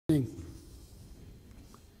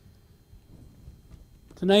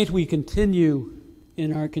Tonight we continue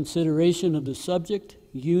in our consideration of the subject,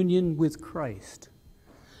 union with Christ.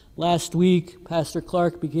 Last week, Pastor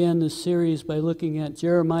Clark began this series by looking at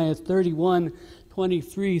Jeremiah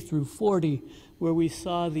 31:23 through 40, where we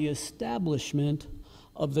saw the establishment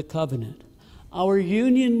of the covenant. Our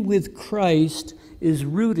union with Christ is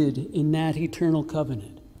rooted in that eternal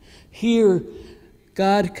covenant. Here,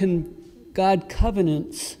 God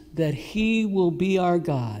covenants that He will be our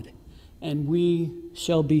God, and we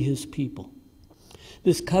shall be His people.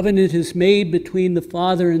 This covenant is made between the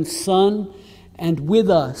Father and Son, and with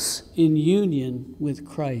us in union with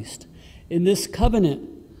Christ. In this covenant,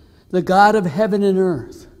 the God of heaven and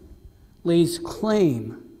earth lays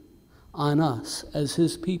claim on us as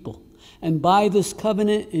His people. And by this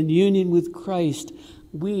covenant in union with Christ,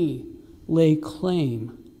 we lay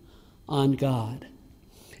claim on God.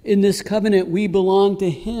 In this covenant, we belong to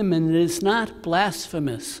Him, and it is not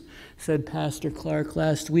blasphemous, said Pastor Clark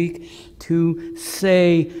last week, to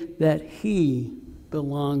say that He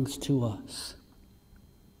belongs to us.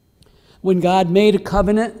 When God made a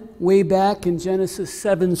covenant way back in Genesis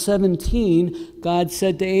 7:17, God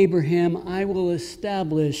said to Abraham, "I will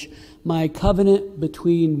establish my covenant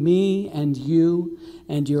between me and you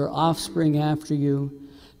and your offspring after you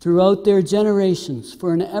throughout their generations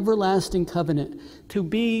for an everlasting covenant, to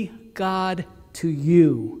be God to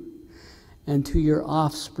you and to your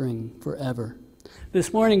offspring forever."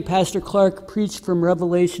 This morning, Pastor Clark preached from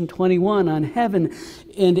Revelation 21 on heaven.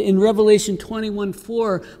 And in Revelation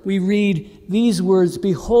 21:4, we read these words,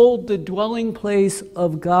 "Behold, the dwelling place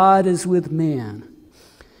of God is with man.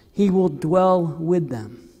 He will dwell with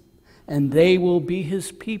them, and they will be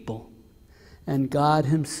His people, and God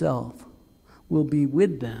Himself will be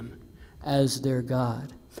with them as their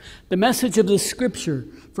God." The message of the Scripture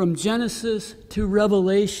from Genesis to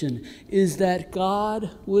Revelation is that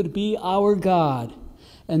God would be our God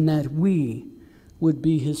and that we would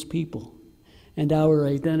be His people. And our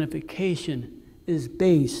identification is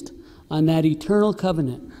based on that eternal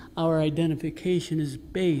covenant. Our identification is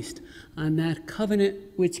based on that covenant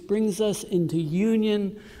which brings us into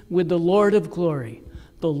union with the Lord of glory,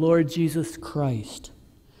 the Lord Jesus Christ.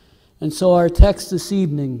 And so our text this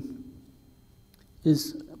evening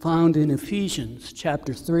is found in Ephesians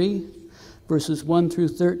chapter 3, verses 1 through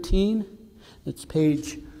 13. That's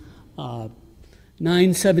page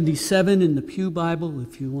 977 in the Pew Bible,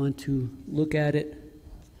 if you want to look at it.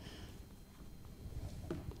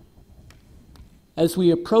 As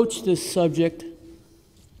we approach this subject,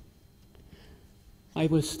 I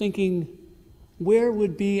was thinking, where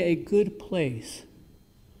would be a good place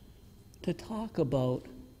to talk about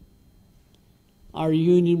our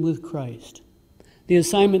union with Christ? The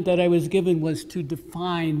assignment that I was given was to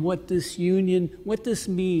define what this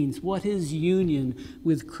means, what is union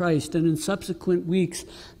with Christ. And in subsequent weeks,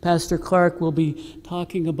 Pastor Clark will be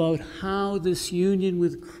talking about how this union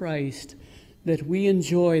with Christ that we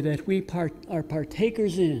enjoy, that we are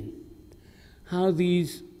partakers in, how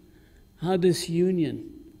this union,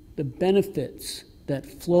 the benefits that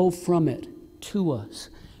flow from it to us,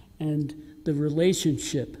 and the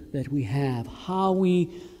relationship that we have, how we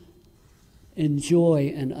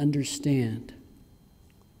enjoy and understand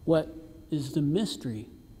what is the mystery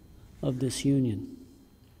of this union.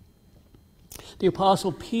 The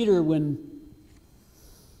Apostle Peter, when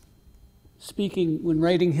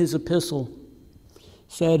writing his epistle,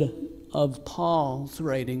 said of Paul's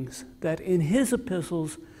writings that in his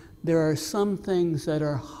epistles there are some things that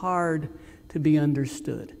are hard to be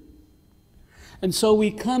understood. And so we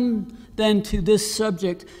come then to this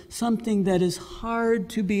subject, something that is hard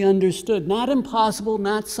to be understood. Not impossible,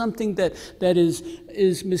 not something that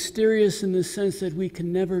is mysterious in the sense that we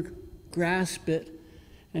can never grasp it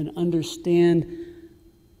and understand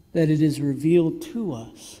that it is revealed to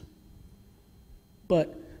us.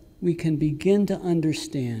 But we can begin to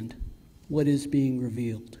understand what is being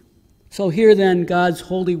revealed. So here then, God's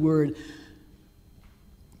holy word,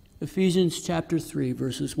 Ephesians chapter 3,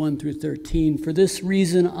 verses 1 through 13. "For this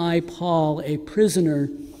reason I, Paul, a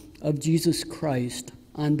prisoner of Jesus Christ,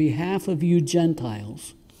 on behalf of you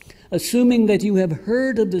Gentiles, assuming that you have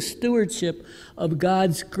heard of the stewardship of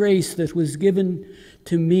God's grace that was given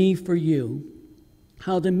to me for you,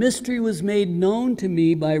 how the mystery was made known to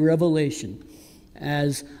me by revelation,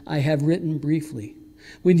 as I have written briefly.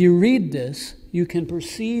 When you read this, you can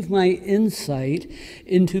perceive my insight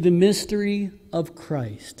into the mystery of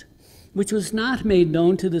Christ, which was not made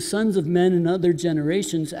known to the sons of men in other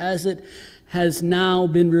generations, as it has now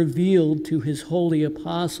been revealed to His holy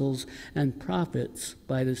apostles and prophets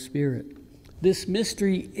by the Spirit. This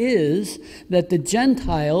mystery is that the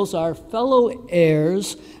Gentiles are fellow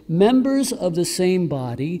heirs, members of the same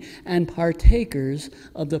body, and partakers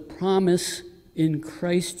of the promise in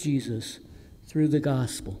Christ Jesus through the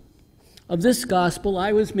gospel. Of this gospel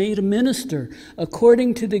I was made a minister,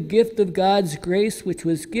 according to the gift of God's grace which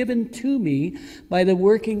was given to me by the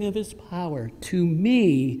working of his power. To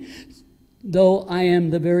me, though I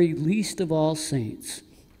am the very least of all saints,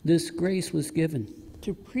 this grace was given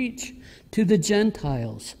to preach to the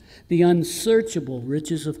Gentiles the unsearchable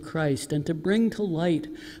riches of Christ, and to bring to light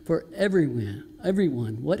for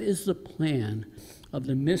everyone what is the plan of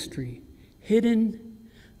the mystery hidden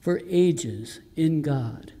for ages in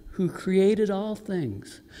God, who created all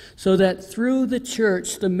things, so that through the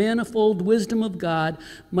church the manifold wisdom of God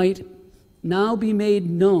might now be made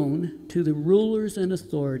known to the rulers and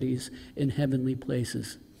authorities in heavenly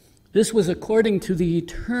places. This was according to the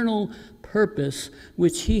eternal purpose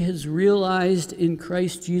which he has realized in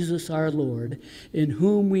Christ Jesus our Lord, in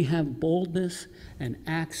whom we have boldness and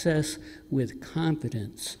access with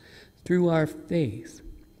confidence through our faith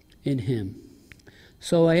in him.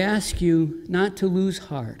 So I ask you not to lose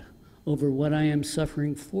heart over what I am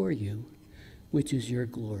suffering for you, which is your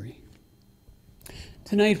glory.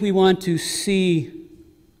 Tonight we want to see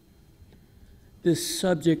this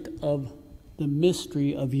subject of the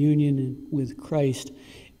mystery of union with Christ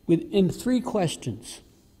in three questions.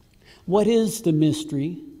 What is the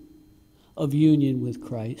mystery of union with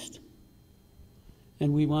Christ?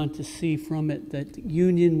 And we want to see from it that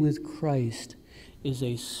union with Christ is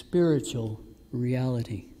a spiritual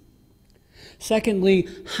reality. Secondly,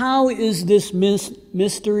 how is this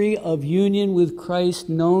mystery of union with Christ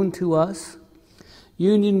known to us?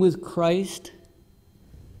 Union with Christ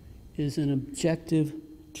is an objective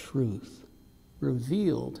truth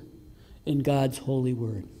revealed in God's holy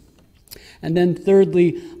word. And then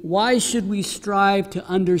thirdly, why should we strive to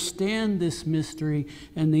understand this mystery?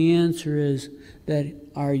 And the answer is that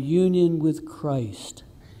our union with Christ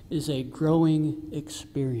is a growing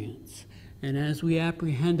experience. And as we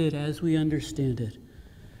apprehend it, as we understand it,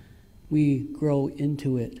 we grow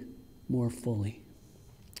into it more fully.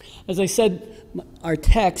 As I said, our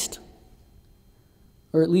text,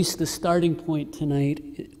 or at least the starting point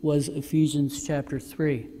tonight, was Ephesians chapter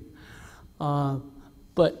 3.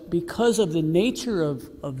 But because of the nature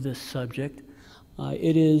of this subject,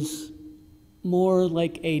 it is more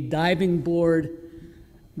like a diving board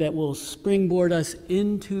that will springboard us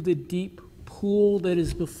into the deep pool that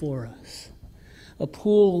is before us. A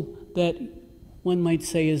pool that one might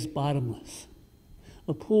say is bottomless.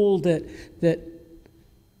 A pool that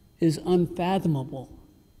is unfathomable,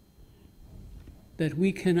 that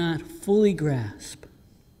we cannot fully grasp.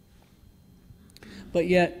 But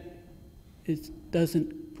yet, it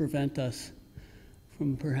doesn't prevent us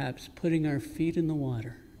from perhaps putting our feet in the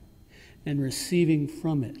water and receiving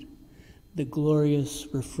from it the glorious,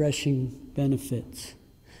 refreshing benefits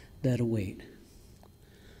that await.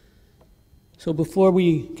 So before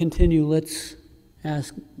we continue, let's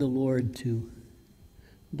ask the Lord to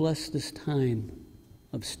bless this time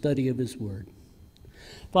of study of his word.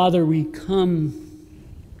 Father, we come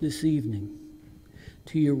this evening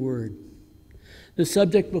to your word. The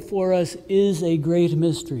subject before us is a great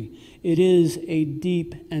mystery. It is a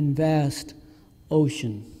deep and vast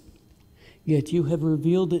ocean. Yet you have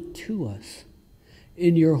revealed it to us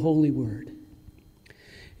in your holy word.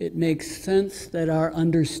 It makes sense that our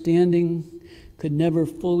understanding could never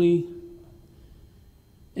fully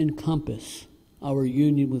encompass our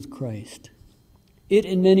union with Christ. It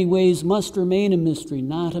in many ways must remain a mystery,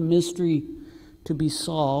 not a mystery to be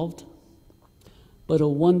solved, but a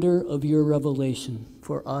wonder of your revelation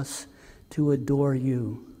for us to adore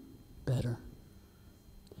you better.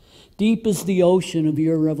 Deep is the ocean of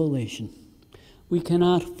your revelation. We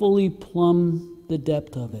cannot fully plumb the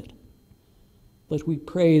depth of it, but we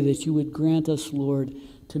pray that you would grant us, Lord,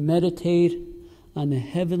 to meditate on the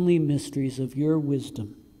heavenly mysteries of your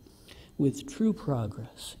wisdom with true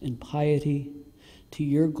progress in piety to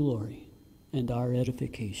your glory and our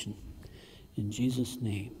edification. In Jesus'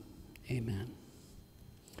 name, amen.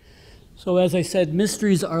 So as I said,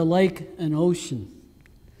 mysteries are like an ocean.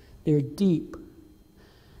 They're deep.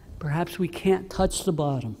 Perhaps we can't touch the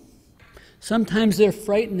bottom. Sometimes they're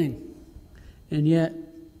frightening. And yet,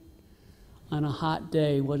 on a hot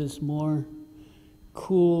day, what is more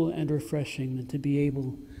cool and refreshing than to be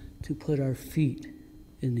able to put our feet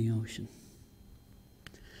in the ocean?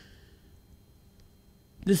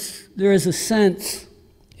 There is a sense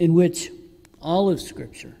in which all of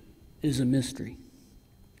Scripture is a mystery.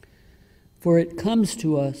 For it comes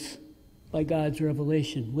to us by God's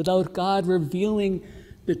revelation. Without God revealing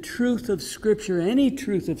the truth of Scripture, any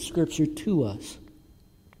truth of Scripture to us,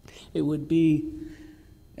 it would be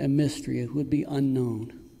a mystery. It would be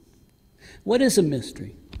unknown. What is a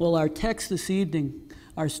mystery? Well, our text this evening,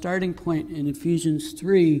 our starting point in Ephesians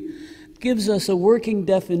 3, gives us a working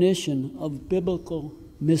definition of biblical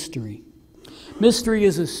mystery. Mystery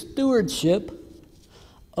is a stewardship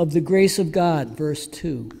of the grace of God, verse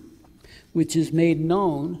 2, which is made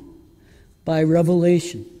known by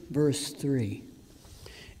revelation, verse 3.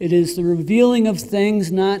 It is the revealing of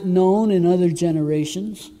things not known in other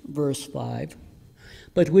generations, verse 5,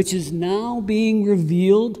 but which is now being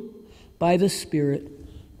revealed by the Spirit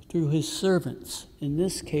through his servants. In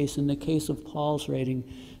this case, in the case of Paul's writing,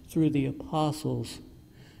 through the apostles,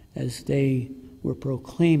 as they were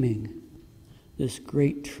proclaiming this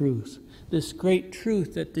great truth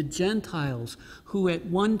that the Gentiles, who at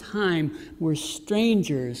one time were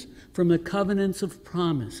strangers from the covenants of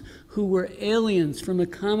promise, who were aliens from the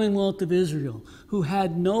commonwealth of Israel, who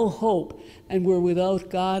had no hope and were without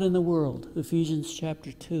God in the world, Ephesians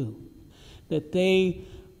chapter 2, that they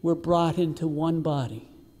were brought into one body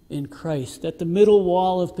in Christ, that the middle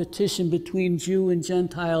wall of partition between Jew and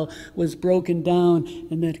Gentile was broken down,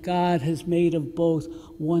 and that God has made of both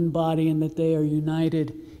one body, and that they are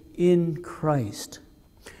united in Christ.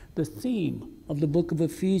 The theme of the book of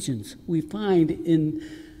Ephesians we find in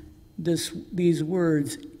these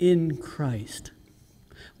words, in Christ.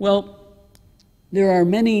 Well, there are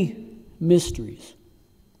many mysteries.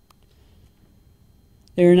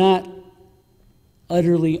 They're not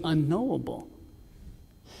utterly unknowable.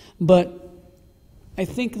 But I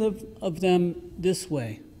think of them this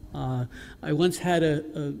way. I once had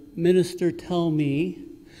a minister tell me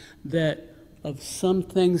that of some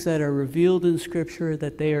things that are revealed in Scripture,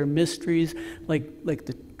 that they are mysteries, like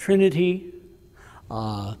the Trinity,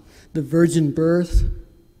 the virgin birth,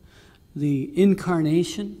 the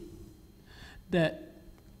incarnation, that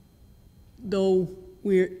though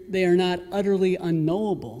they are not utterly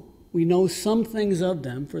unknowable, we know some things of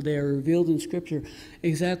them, for they are revealed in Scripture.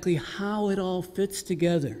 Exactly how it all fits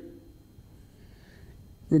together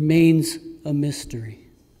remains a mystery.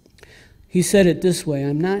 He said it this way: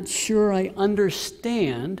 I'm not sure I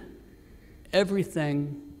understand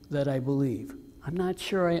everything that I believe. I'm not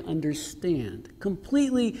sure I understand,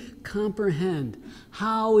 completely comprehend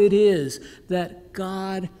how it is that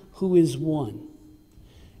God, who is one,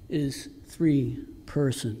 is three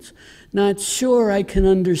persons. Not sure I can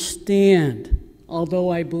understand, although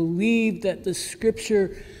I believe that the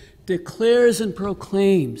Scripture declares and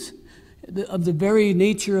proclaims of the very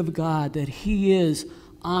nature of God, that he is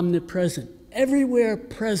omnipresent, everywhere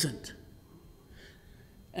present.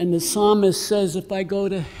 And the psalmist says, if I go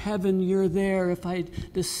to heaven, you're there. If I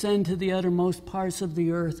descend to the uttermost parts of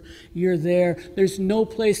the earth, you're there. There's no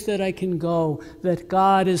place that I can go that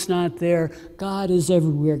God is not there. God is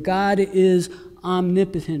everywhere. God is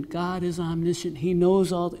omnipotent. God is omniscient. He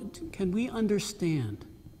knows all. Can we understand,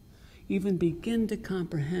 even begin to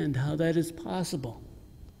comprehend how that is possible?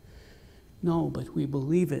 No, but we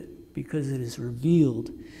believe it because it is revealed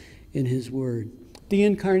in his word. The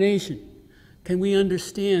incarnation. Can we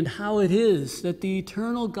understand how it is that the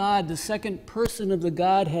eternal God, the second person of the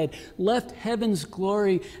Godhead, left heaven's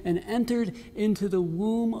glory and entered into the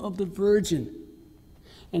womb of the Virgin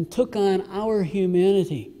and took on our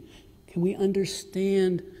humanity? Can we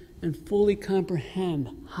understand and fully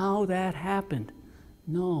comprehend how that happened?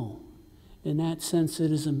 No. In that sense,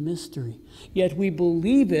 it is a mystery. Yet we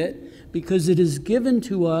believe it because it is given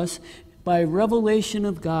to us by revelation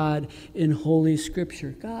of God in Holy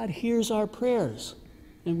Scripture. God hears our prayers,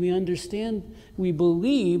 and we understand, we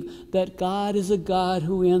believe that God is a God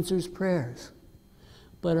who answers prayers.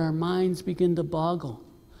 But our minds begin to boggle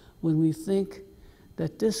when we think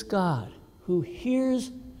that this God who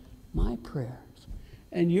hears my prayers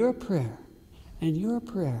and your prayer and your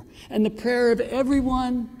prayer and the prayer of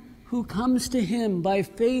everyone who comes to him by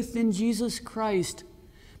faith in Jesus Christ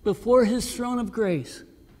before his throne of grace,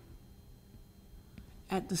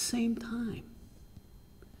 at the same time,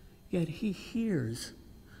 yet he hears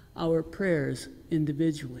our prayers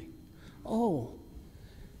individually. Oh,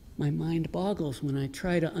 my mind boggles when I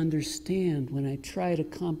try to understand, when I try to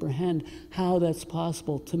comprehend how that's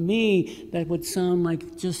possible. To me, that would sound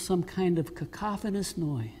like just some kind of cacophonous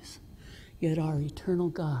noise. Yet our eternal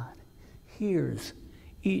God hears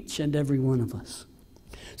each and every one of us.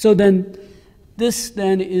 So then, this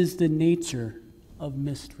then is the nature of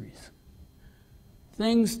mysteries.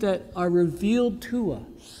 Things that are revealed to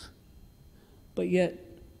us, but yet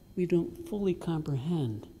we don't fully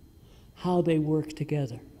comprehend how they work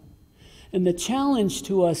together. And the challenge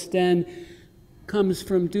to us then comes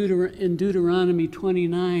from in Deuteronomy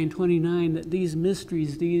 29:29, that these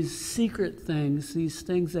mysteries, these secret things, these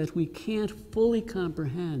things that we can't fully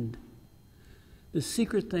comprehend, the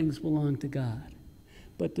secret things belong to God.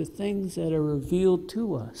 But the things that are revealed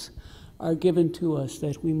to us are given to us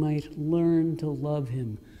that we might learn to love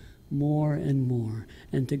him more and more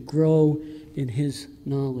and to grow in his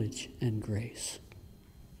knowledge and grace.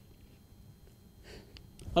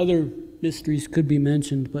 Other mysteries could be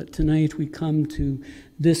mentioned, but tonight we come to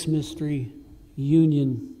this mystery,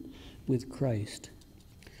 union with Christ.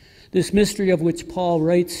 This mystery of which Paul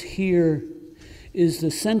writes here is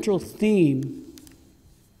the central theme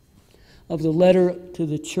of the letter to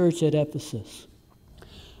the church at Ephesus.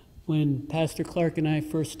 When Pastor Clark and I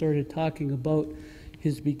first started talking about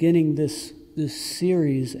his beginning this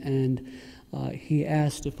series, and he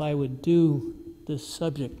asked if I would do this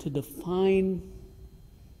subject to define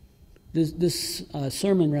this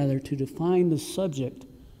sermon, to define the subject,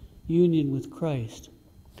 union with Christ.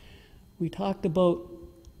 We talked about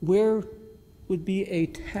where would be a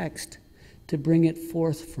text to bring it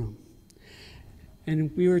forth from.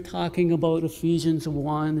 And we were talking about Ephesians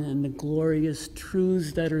 1 and the glorious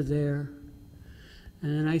truths that are there.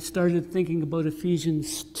 And I started thinking about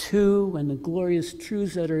Ephesians 2 and the glorious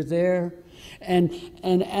truths that are there. And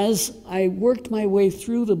as I worked my way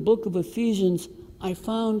through the book of Ephesians, I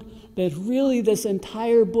found that really this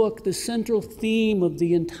entire book, the central theme of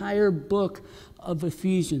the entire book of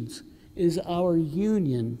Ephesians, is our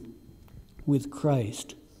union with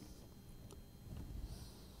Christ.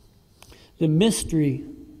 The mystery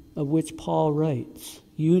of which Paul writes,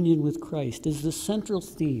 union with Christ, is the central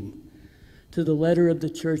theme to the letter of the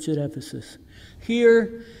church at Ephesus.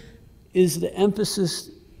 Here the emphasis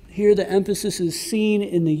is seen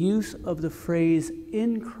in the use of the phrase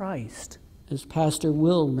in Christ. As Pastor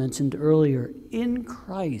Will mentioned earlier, in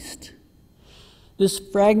Christ. This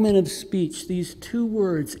fragment of speech, these two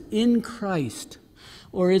words, in Christ,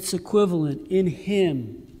 or its equivalent, in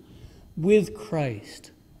him, with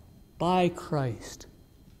Christ, by Christ.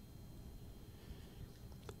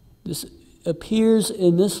 This appears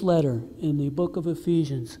in this letter, in the book of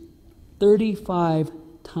Ephesians, 35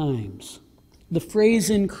 times. The phrase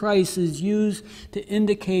in Christ is used to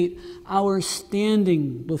indicate our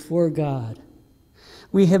standing before God.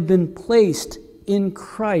 We have been placed in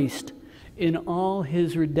Christ in all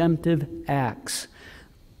his redemptive acts.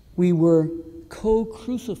 We were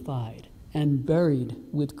co-crucified and buried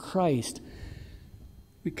with Christ.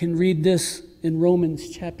 We can read this in Romans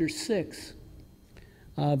chapter 6,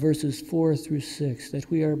 verses 4 through 6,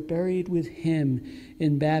 that we are buried with him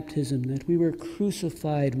in baptism, that we were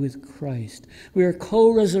crucified with Christ. We are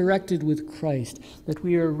co-resurrected with Christ, that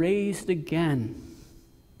we are raised again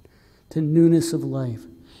to newness of life.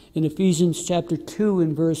 In Ephesians chapter 2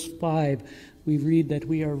 and verse 5, we read that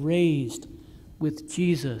we are raised with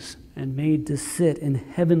Jesus and made to sit in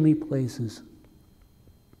heavenly places.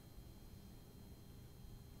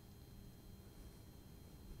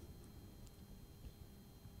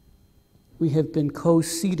 We have been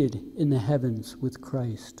co-seated in the heavens with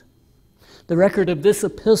Christ. The record of this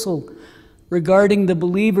epistle regarding the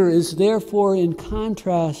believer is therefore in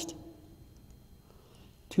contrast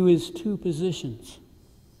to his two positions.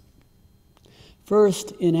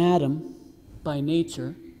 First, in Adam, by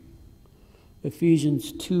nature,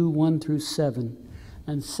 Ephesians 2, 1 through 7.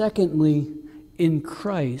 And secondly, in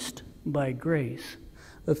Christ, by grace,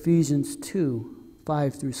 Ephesians 2,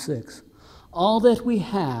 5 through 6. All that we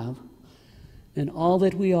have and all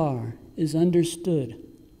that we are is understood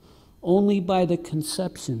only by the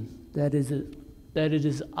conception that it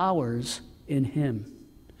is ours in him.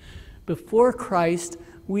 Before Christ,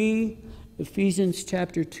 we, Ephesians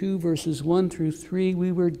chapter 2, verses 1 through 3,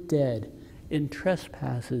 we were dead in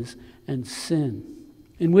trespasses and sin,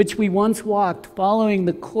 in which we once walked, following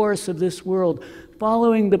the course of this world,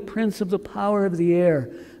 following the prince of the power of the air,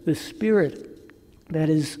 the spirit that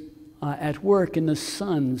is at work in the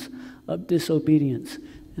sons of disobedience.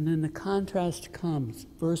 And then the contrast comes,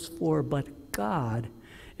 verse 4, but God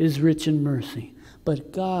is rich in mercy.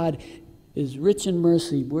 But God is rich in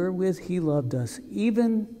mercy, wherewith he loved us.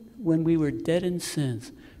 Even when we were dead in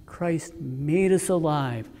sins, Christ made us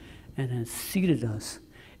alive and has seated us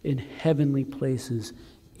in heavenly places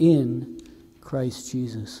in Christ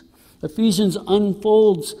Jesus. Ephesians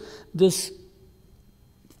unfolds this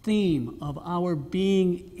theme of our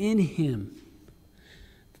being in him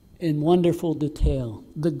in wonderful detail.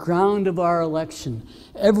 The ground of our election,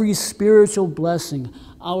 every spiritual blessing,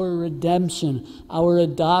 our redemption, our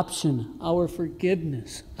adoption, our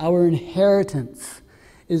forgiveness, our inheritance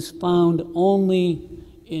is found only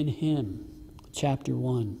in him. chapter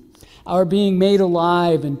 1. Our being made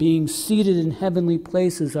alive and being seated in heavenly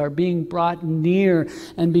places, our being brought near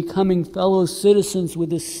and becoming fellow citizens with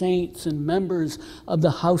the saints and members of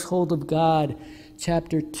the household of God,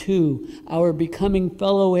 chapter 2. Our becoming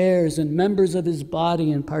fellow heirs and members of his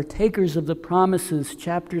body and partakers of the promises,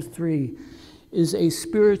 chapter 3, is a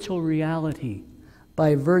spiritual reality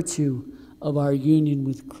by virtue of our union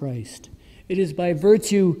with Christ. It is by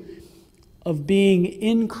virtue of being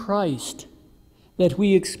in Christ that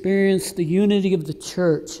we experience the unity of the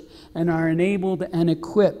church and are enabled and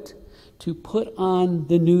equipped to put on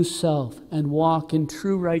the new self and walk in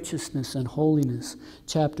true righteousness and holiness,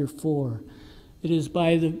 chapter 4. It is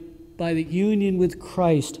by the union with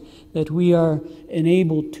Christ that we are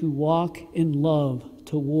enabled to walk in love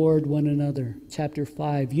toward one another, chapter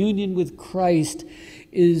 5. Union with Christ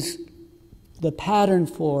is the pattern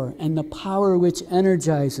for and the power which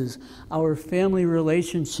energizes our family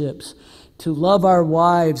relationships, to love our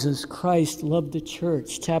wives as Christ loved the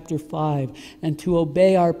church, chapter 5, and to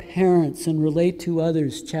obey our parents and relate to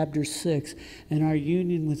others, chapter 6. And our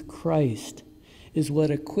union with Christ is what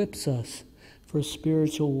equips us for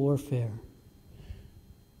spiritual warfare.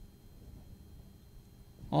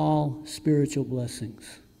 All spiritual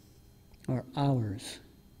blessings are ours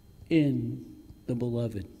in the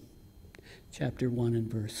Beloved, chapter 1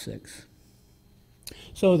 and verse 6.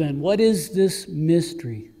 So then, what is this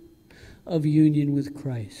mystery of union with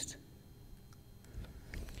Christ?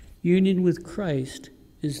 Union with Christ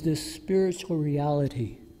is this spiritual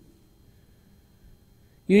reality.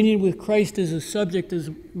 Union with Christ is a subject, as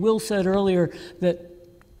Will said earlier, that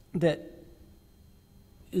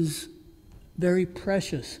is very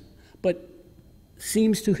precious, but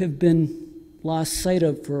seems to have been lost sight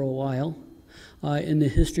of for a while in the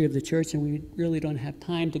history of the church, and we really don't have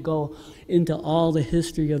time to go into all the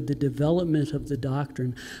history of the development of the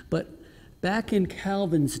doctrine. But back in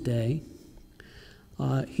Calvin's day,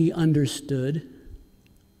 he understood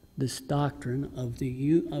this doctrine of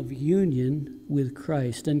union with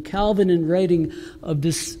Christ. And Calvin, in writing of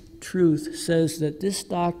this truth, says that this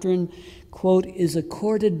doctrine, quote, is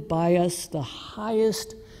accorded by us the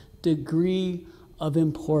highest degree of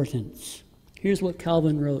importance. Here's what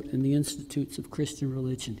Calvin wrote in the Institutes of Christian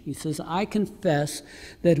Religion. He says, I confess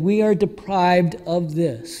that we are deprived of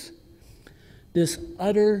this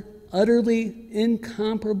utterly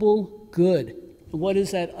incomparable good. What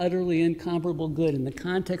is that utterly incomparable good? In the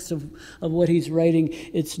context of what he's writing,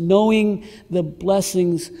 it's knowing the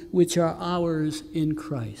blessings which are ours in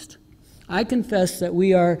Christ. I confess that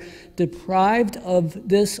we are deprived of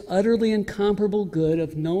this utterly incomparable good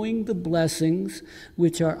of knowing the blessings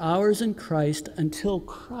which are ours in Christ until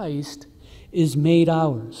Christ is made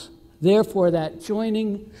ours. Therefore, that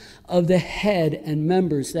joining of the head and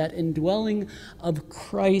members, that indwelling of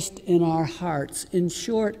Christ in our hearts, in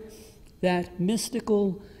short, that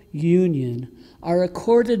mystical union, are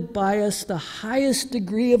accorded by us the highest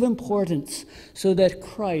degree of importance, so that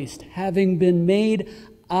Christ, having been made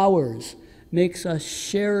ours, makes us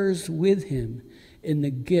sharers with him in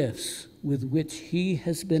the gifts with which he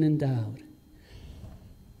has been endowed.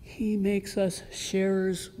 He makes us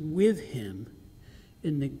sharers with him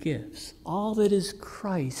in the gifts. All that is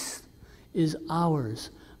Christ is ours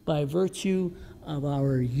by virtue of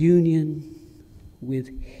our union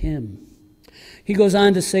with him. He goes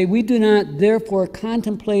on to say, we do not therefore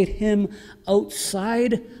contemplate him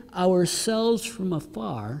outside ourselves from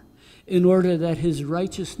afar, in order that his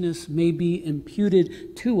righteousness may be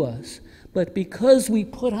imputed to us, but because we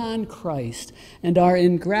put on Christ and are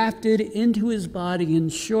engrafted into his body, in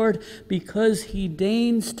short, because he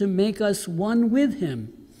deigns to make us one with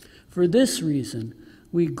him. For this reason,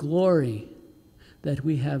 we glory that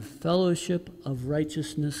we have fellowship of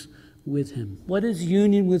righteousness with him. What is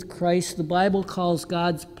union with Christ? The Bible calls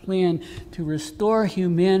God's plan to restore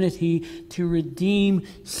humanity, to redeem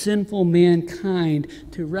sinful mankind,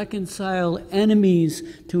 to reconcile enemies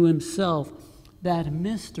to himself. That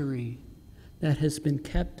mystery that has been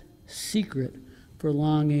kept secret for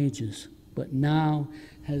long ages, but now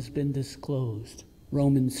has been disclosed.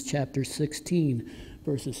 Romans chapter 16,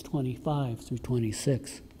 verses 25 through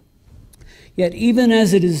 26. Yet even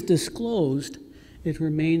as it is disclosed, it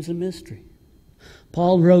remains a mystery.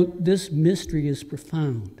 Paul wrote, this mystery is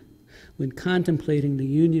profound when contemplating the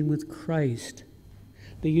union with Christ,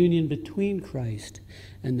 the union between Christ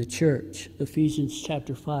and the church. Ephesians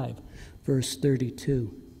chapter 5, verse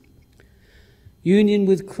 32. Union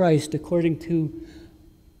with Christ, according to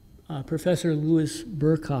Professor Louis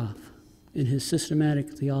Berkhoff in his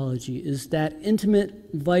systematic theology, is that intimate,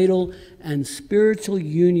 vital, and spiritual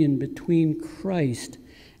union between Christ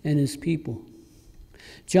and his people.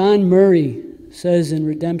 John Murray says in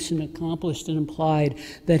Redemption Accomplished and Implied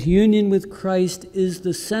that union with Christ is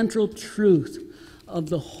the central truth of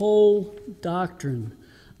the whole doctrine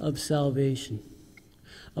of salvation.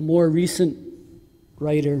 A more recent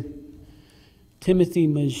writer, Timothy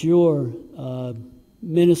Major,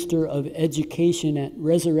 Minister of Education at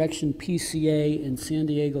Resurrection PCA in San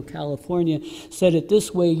Diego, California, said it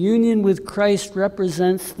this way: union with Christ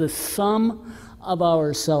represents the sum of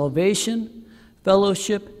our salvation,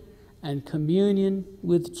 fellowship, and communion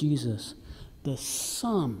with Jesus. The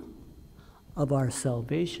sum of our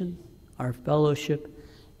salvation, our fellowship,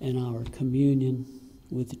 and our communion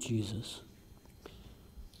with Jesus.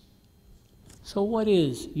 So what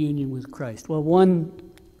is union with Christ? Well, one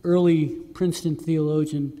early Princeton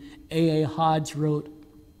theologian, A.A. Hodge, wrote,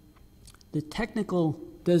 "The technical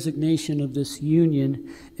designation of this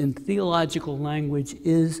union in theological language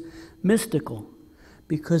is mystical,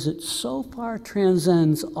 because it so far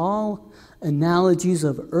transcends all analogies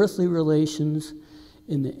of earthly relations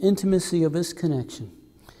in the intimacy of its connection,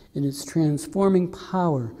 in its transforming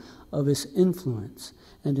power of its influence,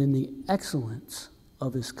 and in the excellence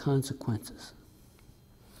of its consequences."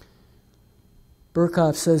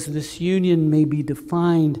 Burkhoff says this union may be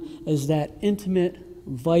defined as that intimate,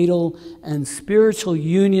 vital, and spiritual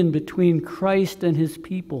union between Christ and his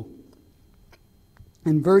people,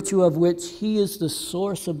 in virtue of which he is the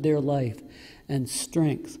source of their life and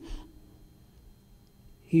strength.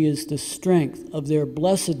 He is the strength of their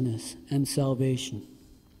blessedness and salvation.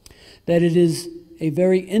 That it is a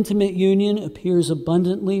very intimate union appears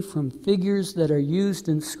abundantly from figures that are used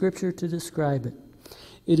in Scripture to describe it.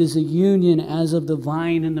 It is a union as of the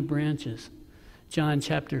vine and the branches, John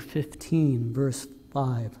chapter 15, verse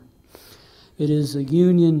 5. It is a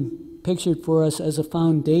union pictured for us as a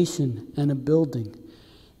foundation and a building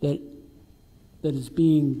that is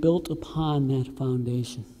being built upon that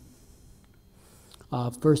foundation.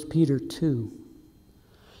 1 Peter 2.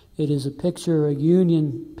 It is a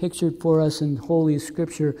union pictured for us in Holy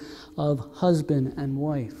Scripture of husband and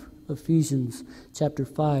wife. Ephesians chapter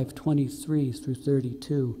 5, 23 through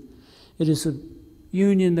 32. It is a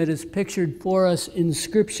union that is pictured for us in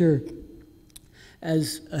Scripture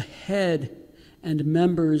as a head and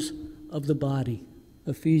members of the body.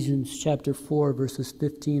 Ephesians chapter 4, verses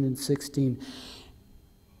 15 and 16.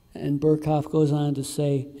 And Burkhoff goes on to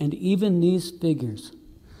say, and even these figures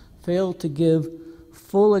fail to give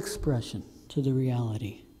full expression to the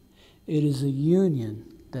reality. It is a union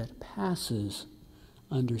that passes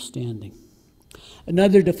understanding.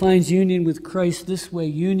 Another defines union with Christ this way: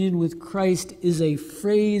 union with Christ is a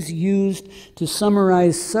phrase used to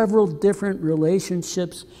summarize several different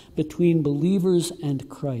relationships between believers and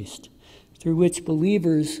Christ, through which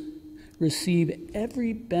believers receive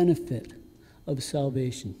every benefit of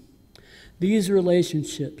salvation. These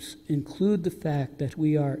relationships include the fact that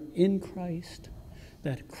we are in Christ,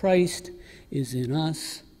 that Christ is in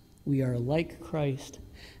us, we are like Christ,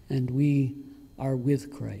 and we are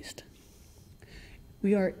with Christ.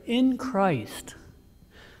 We are in Christ.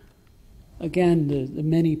 Again, the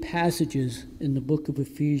many passages in the book of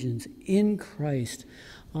Ephesians, in Christ.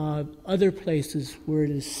 Other places where it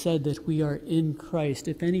is said that we are in Christ.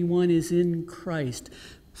 If anyone is in Christ,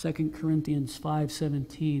 2 Corinthians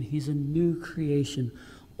 5:17, he's a new creation.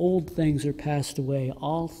 Old things are passed away.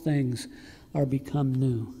 All things are become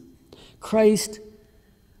new. Christ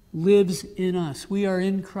lives in us. We are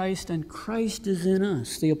in Christ, and Christ is in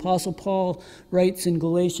us. The Apostle Paul writes in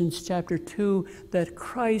Galatians chapter 2 that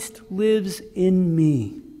Christ lives in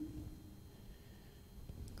me.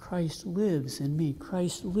 Christ lives in me.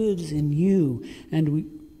 Christ lives in you.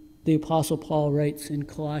 And the Apostle Paul writes in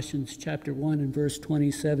Colossians chapter 1 and verse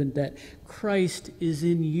 27 that Christ is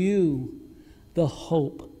in you, the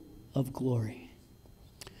hope of glory.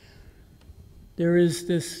 There is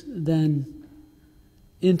this, then,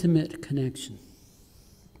 intimate connection.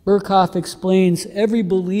 Burkhoff explains every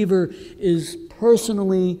believer is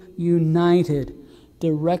personally united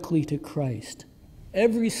directly to Christ.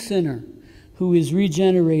 Every sinner who is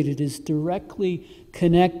regenerated is directly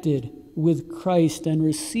connected with Christ and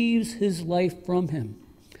receives his life from him.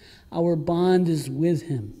 Our bond is with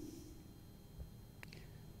him.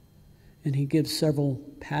 And he gives several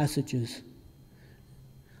passages.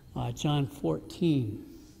 John 14,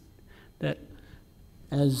 that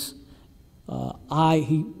as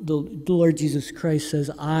the Lord Jesus Christ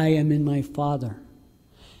says, I am in my Father.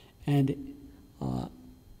 And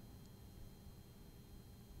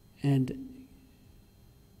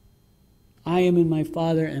I am in my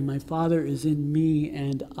Father, and my Father is in me,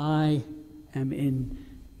 and I am in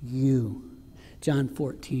you. John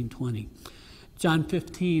 14:20. John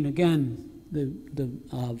 15, again,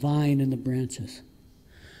 vine and the branches.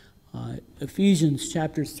 Ephesians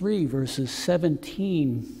chapter 3, verses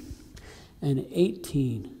 17 and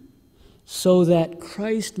 18. So that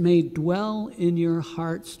Christ may dwell in your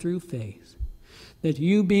hearts through faith, that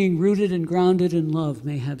you, being rooted and grounded in love,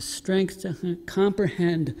 may have strength to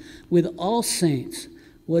comprehend with all saints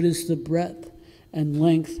what is the breadth and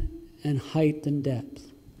length and height and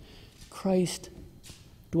depth. Christ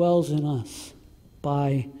dwells in us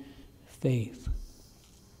by faith.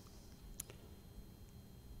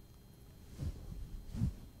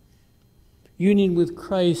 Union with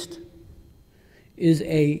Christ is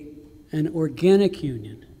an organic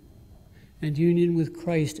union, and union with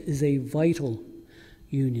Christ is a vital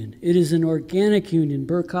union. It is an organic union.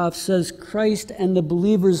 Burkhoff says Christ and the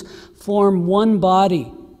believers form one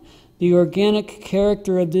body. The organic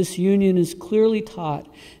character of this union is clearly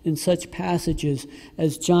taught in such passages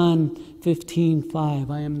as John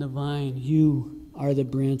 15:5, I am the vine, you are the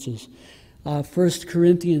branches. 1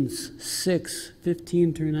 Corinthians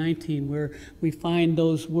 6:15 through 19, where we find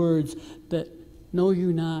those words that know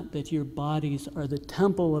you not that your bodies are the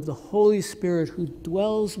temple of the Holy Spirit who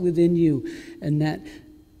dwells within you, and that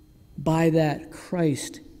by that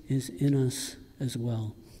Christ is in us as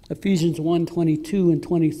well. Ephesians 1:22 and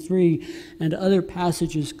 23 and other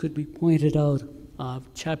passages could be pointed out.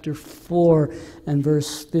 Chapter 4 and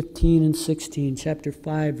verse 15 and 16, chapter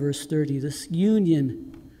 5, verse 30. This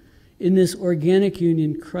union, in this organic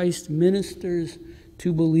union, Christ ministers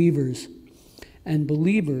to believers, and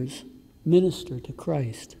believers minister to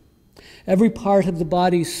Christ. Every part of the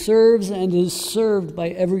body serves and is served by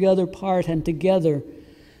every other part, and together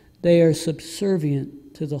they are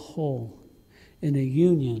subservient to the whole in a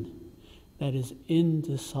union that is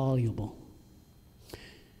indissoluble.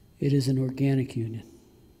 It is an organic union.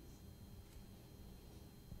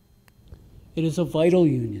 It is a vital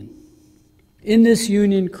union. In this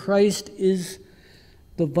union, Christ is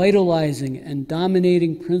the vitalizing and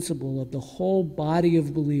dominating principle of the whole body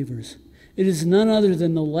of believers. It is none other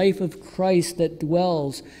than the life of Christ that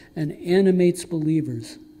dwells and animates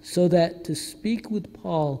believers, so that, to speak with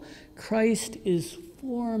Paul, Christ is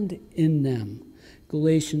formed in them.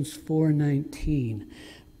 Galatians 4:19.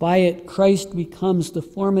 By it, Christ becomes the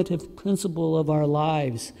formative principle of our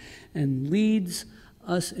lives and leads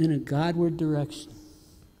us in a Godward direction.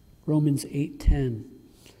 Romans 8:10,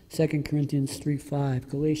 2 Corinthians 3:5,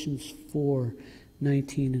 Galatians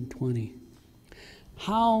 4:19 and 20.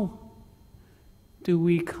 How do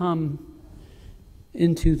we come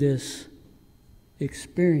into this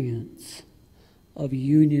experience of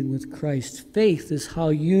union with Christ? Faith is how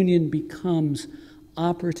union becomes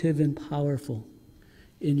operative and powerful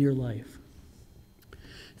in your life.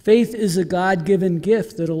 Faith is a God-given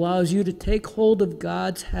gift that allows you to take hold of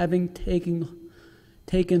God's having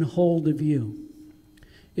taken hold of you.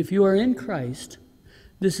 If you are in Christ,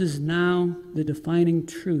 this is now the defining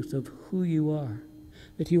truth of who you are,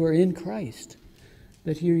 that you are in Christ,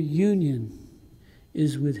 that your union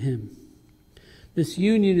is with Him. This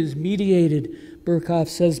union is mediated, Burkhoff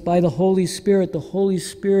says, by the Holy Spirit. The Holy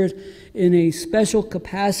Spirit, in a special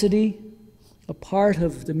capacity, a part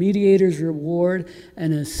of the mediator's reward,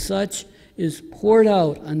 and as such is poured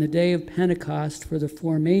out on the day of Pentecost for the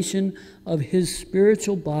formation of His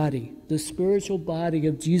spiritual body, the spiritual body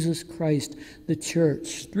of Jesus Christ, the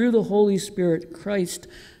church. Through the Holy Spirit, Christ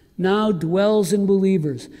now dwells in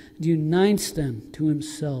believers, unites them to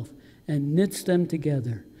Himself, and knits them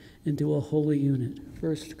together into a holy unit.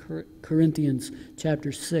 1 Corinthians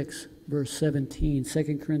chapter 6, verse 17,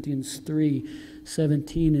 2 Corinthians 3,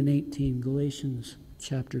 17 and 18, Galatians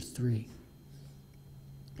chapter 3.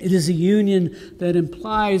 It is a union that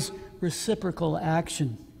implies reciprocal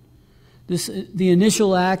action. The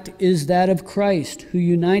initial act is that of Christ, who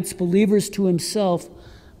unites believers to Himself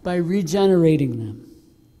by regenerating them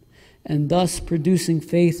and thus producing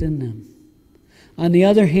faith in them. On the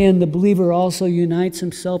other hand, the believer also unites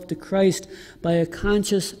himself to Christ by a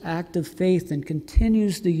conscious act of faith and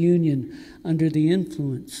continues the union under the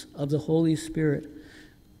influence of the Holy Spirit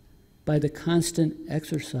by the constant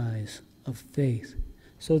exercise of faith.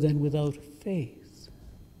 So then, without faith,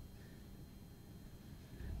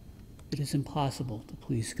 it is impossible to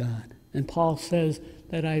please God. And Paul says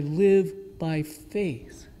that I live by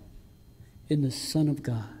faith in the Son of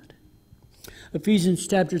God. Ephesians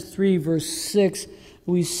chapter 3, verse 6,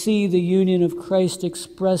 we see the union of Christ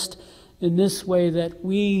expressed in this way, that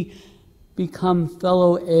we become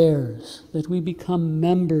fellow heirs, that we become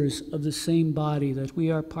members of the same body, that we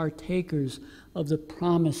are partakers of the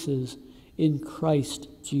promises in Christ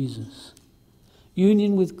Jesus.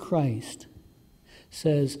 Union with Christ,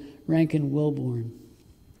 says Rankin Wilbourn,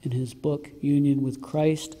 in his book, Union with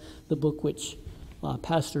Christ, the book which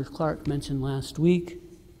Pastor Clark mentioned last week.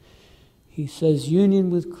 He says union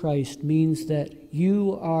with Christ means that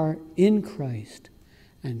you are in Christ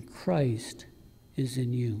and Christ is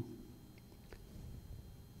in you.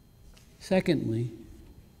 Secondly,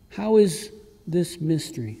 how is this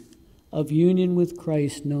mystery of union with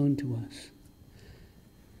Christ known to us?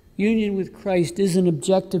 Union with Christ is an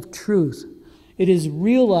objective truth. It is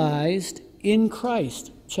realized in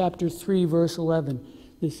Christ. Chapter 3, verse 11.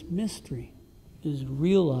 This mystery is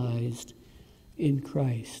realized in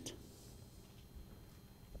Christ.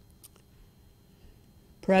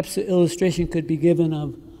 Perhaps the illustration could be given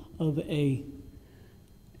of a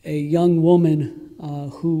young woman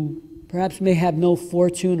who perhaps may have no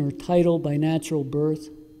fortune or title by natural birth,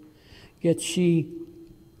 yet she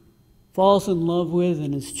falls in love with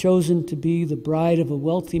and is chosen to be the bride of a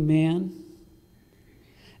wealthy man.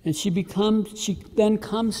 And she then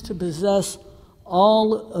comes to possess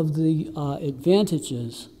all of the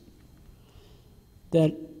advantages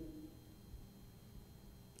that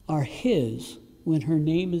are his when her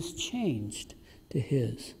name is changed to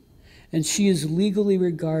his. And she is legally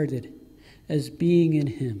regarded as being in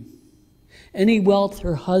him. Any wealth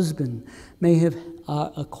her husband may have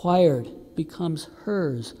acquired becomes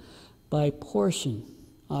hers by portion,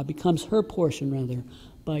 becomes her portion rather,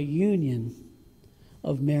 by union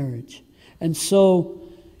of marriage. And so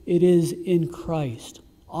it is in Christ.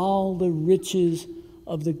 All the riches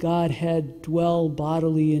of the Godhead dwell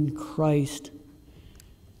bodily in Christ.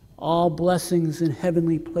 All blessings in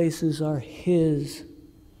heavenly places are his,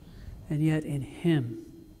 and yet in him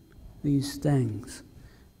these things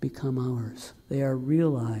become ours. They are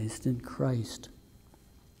realized in Christ.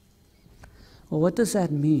 Well, what does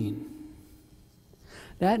that mean?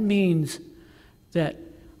 That means that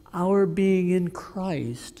our being in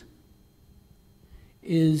Christ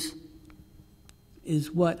is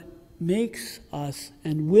what makes us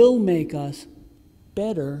and will make us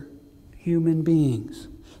better human beings.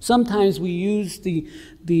 Sometimes we use the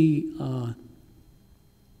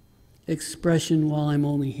expression, "well, I'm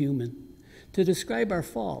only human," to describe our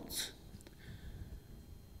faults.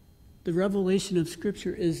 The revelation of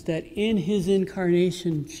Scripture is that in his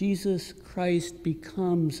incarnation, Jesus Christ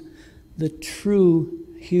becomes the true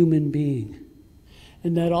human being.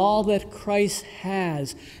 And that all that Christ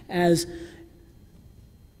has as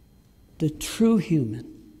the true human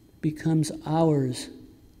becomes ours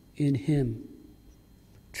in him.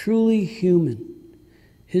 Truly human,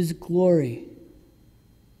 his glory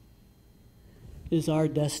is our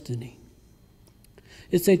destiny.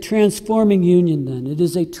 It's a transforming union then. It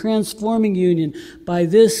is a transforming union. By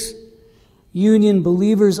this union,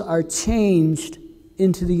 believers are changed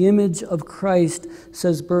into the image of Christ,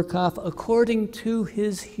 says Berkhoff, according to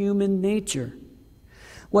his human nature.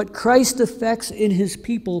 What Christ effects in his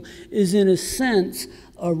people is, in a sense,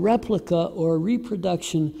 a replica or a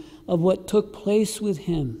reproduction of what took place with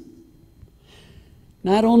him.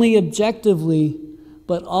 Not only objectively,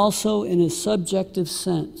 but also in a subjective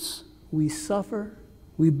sense. We suffer,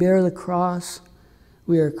 we bear the cross,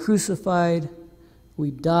 we are crucified,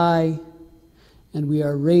 we die, and we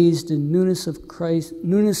are raised in newness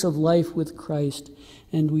of life with Christ,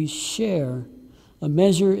 and we share a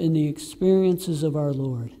measure in the experiences of our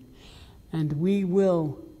Lord. And we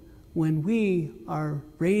will, when we are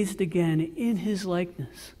raised again in his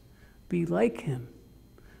likeness, be like him,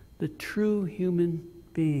 the true human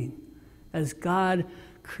being, as God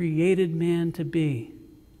created man to be.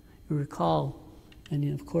 You recall, and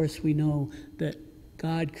of course we know that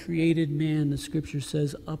God created man, the Scripture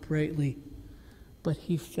says, uprightly, but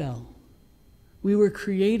he fell. We were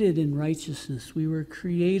created in righteousness. We were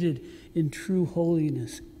created in true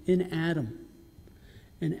holiness in Adam.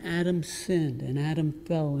 And Adam sinned, and Adam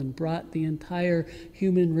fell and brought the entire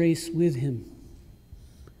human race with him.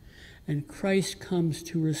 And Christ comes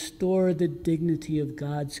to restore the dignity of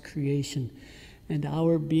God's creation. And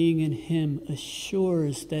our being in him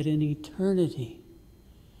assures that in eternity,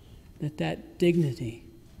 that dignity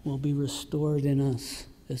will be restored in us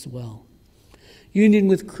as well. Union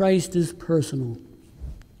with Christ is personal.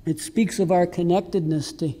 It speaks of our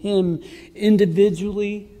connectedness to him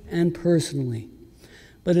individually and personally.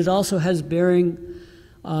 But it also has bearing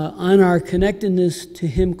on our connectedness to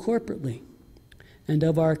him corporately and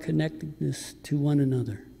of our connectedness to one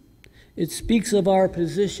another. It speaks of our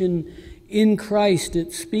position in Christ.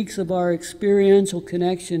 It speaks of our experiential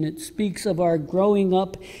connection. It speaks of our growing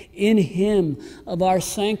up in him, of our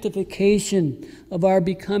sanctification, of our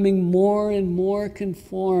becoming more and more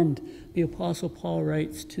conformed, the Apostle Paul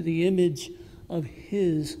writes, to the image of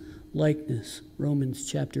his likeness, Romans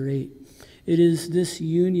chapter 8. It is this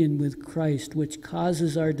union with Christ which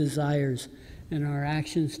causes our desires and our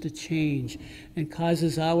actions to change and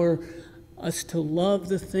causes us to love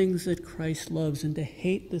the things that Christ loves and to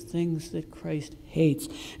hate the things that Christ hates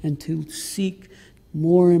and to seek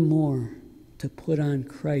more and more to put on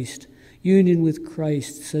Christ. Union with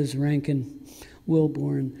Christ, says Rankin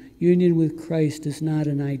Wilborn, union with Christ is not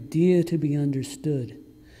an idea to be understood,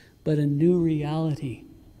 but a new reality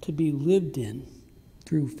to be lived in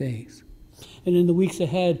through faith. And in the weeks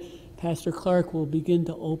ahead, Pastor Clark will begin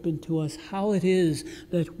to open to us how it is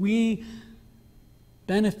that we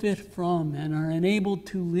benefit from and are enabled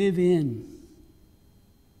to live in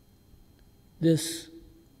this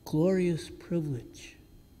glorious privilege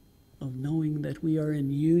of knowing that we are in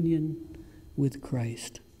union with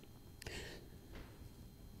Christ.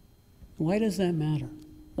 Why does that matter?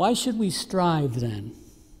 Why should we strive then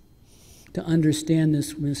to understand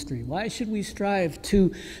this mystery? Why should we strive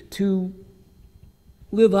to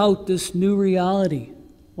live out this new reality?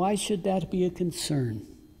 Why should that be a concern?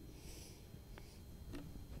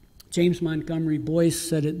 James Montgomery Boyce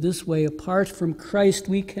said it this way: apart from Christ,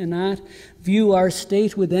 we cannot view our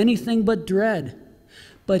state with anything but dread.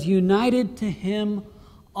 But united to him,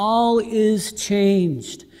 all is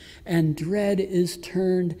changed, and dread is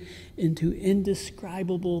turned into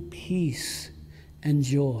indescribable peace and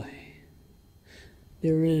joy.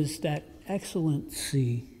 There is that excellence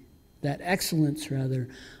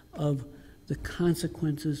of the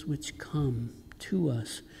consequences which come to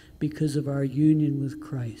us because of our union with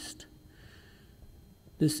Christ.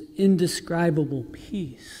 This indescribable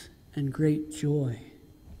peace and great joy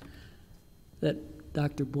that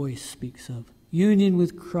Dr. Boyce speaks of. Union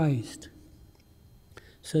with Christ,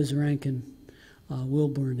 says Rankin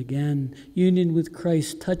Wilborn again. Union with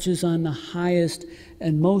Christ touches on the highest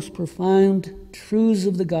and most profound truths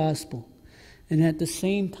of the gospel, and at the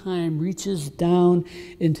same time reaches down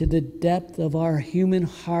into the depth of our human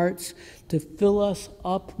hearts to fill us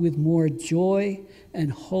up with more joy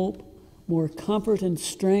and hope, more comfort and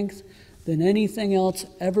strength than anything else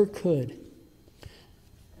ever could.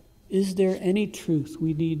 Is there any truth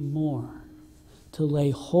we need more to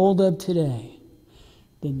lay hold of today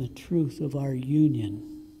than the truth of our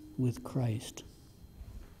union with Christ?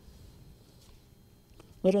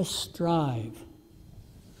 Let us strive.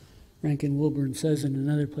 Rankin Wilborn says in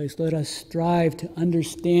another place, let us strive to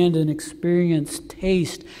understand and experience,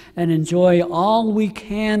 taste, and enjoy all we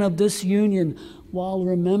can of this union while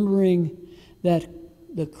remembering that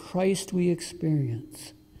the Christ we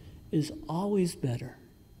experience is always better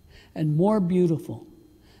and more beautiful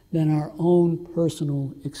than our own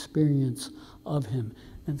personal experience of him.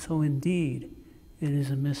 And so indeed, it is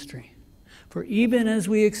a mystery. For even as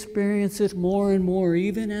we experience it more and more,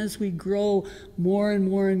 even as we grow more and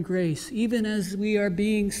more in grace, even as we are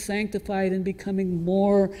being sanctified and becoming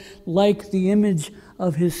more like the image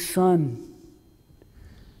of his Son,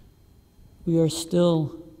 we are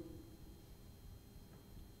still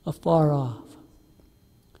afar off.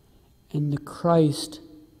 And the Christ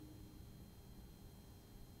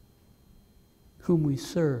whom we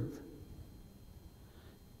serve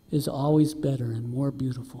is always better and more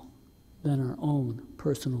beautiful than our own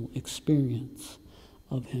personal experience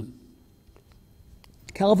of him.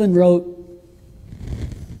 Calvin wrote,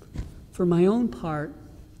 "For my own part,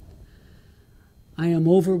 I am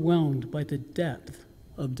overwhelmed by the depth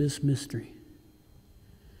of this mystery.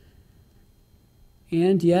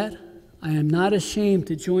 And yet, I am not ashamed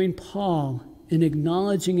to join Paul in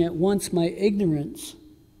acknowledging at once my ignorance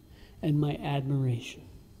and my admiration.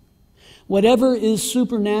 Whatever is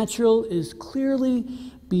supernatural is clearly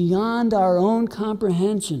beyond our own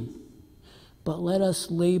comprehension. But let us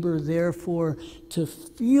labor, therefore, to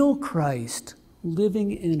feel Christ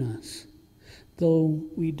living in us, though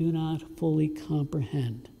we do not fully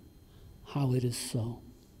comprehend how it is so."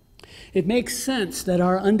 It makes sense that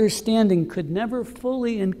our understanding could never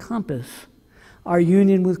fully encompass our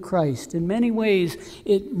union with Christ. In many ways,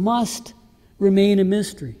 it must remain a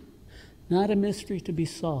mystery. Not a mystery to be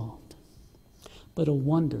solved, but a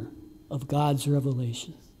wonder of God's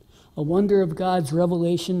revelation. A wonder of God's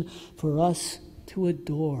revelation for us to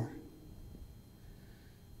adore.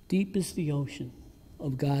 Deep is the ocean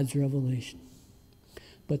of God's revelation.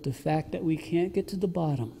 But the fact that we can't get to the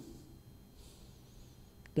bottom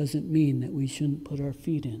doesn't mean that we shouldn't put our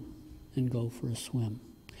feet in and go for a swim.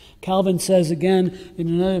 Calvin says again in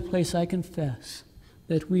another place, I confess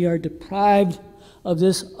that we are deprived of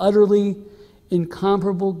this utterly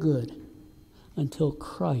incomparable good until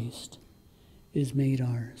Christ is made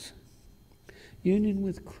ours. Union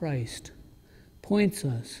with Christ points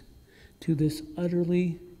us to this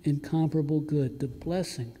utterly incomparable good, the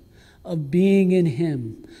blessing of being in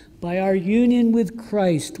him. By our union with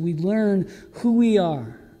Christ, we learn who we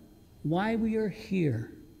are, why we are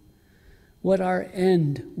here, what our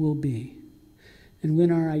end will be. And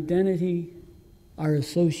when our identity, our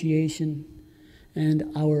association,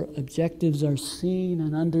 and our objectives are seen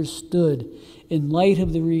and understood in light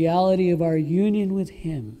of the reality of our union with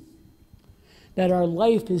him, that our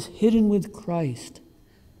life is hidden with Christ,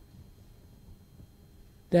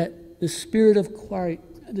 that the Spirit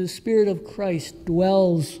of Christ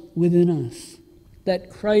dwells within us, that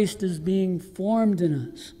Christ is being formed in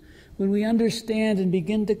us. When we understand and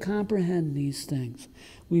begin to comprehend these things,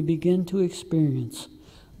 we begin to experience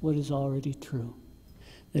what is already true,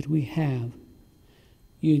 that we have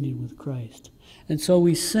union with Christ. And so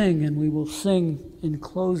we sing, and we will sing in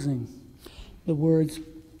closing the words,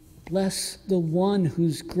 "Bless the one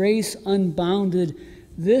whose grace unbounded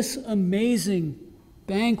this amazing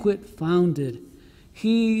banquet founded.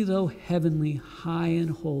 He, though heavenly, high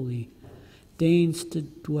and holy, deigns to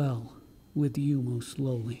dwell with you most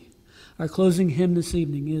lowly." Our closing hymn this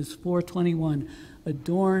evening is 421,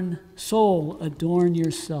 "Adorn, soul, adorn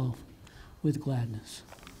yourself with gladness."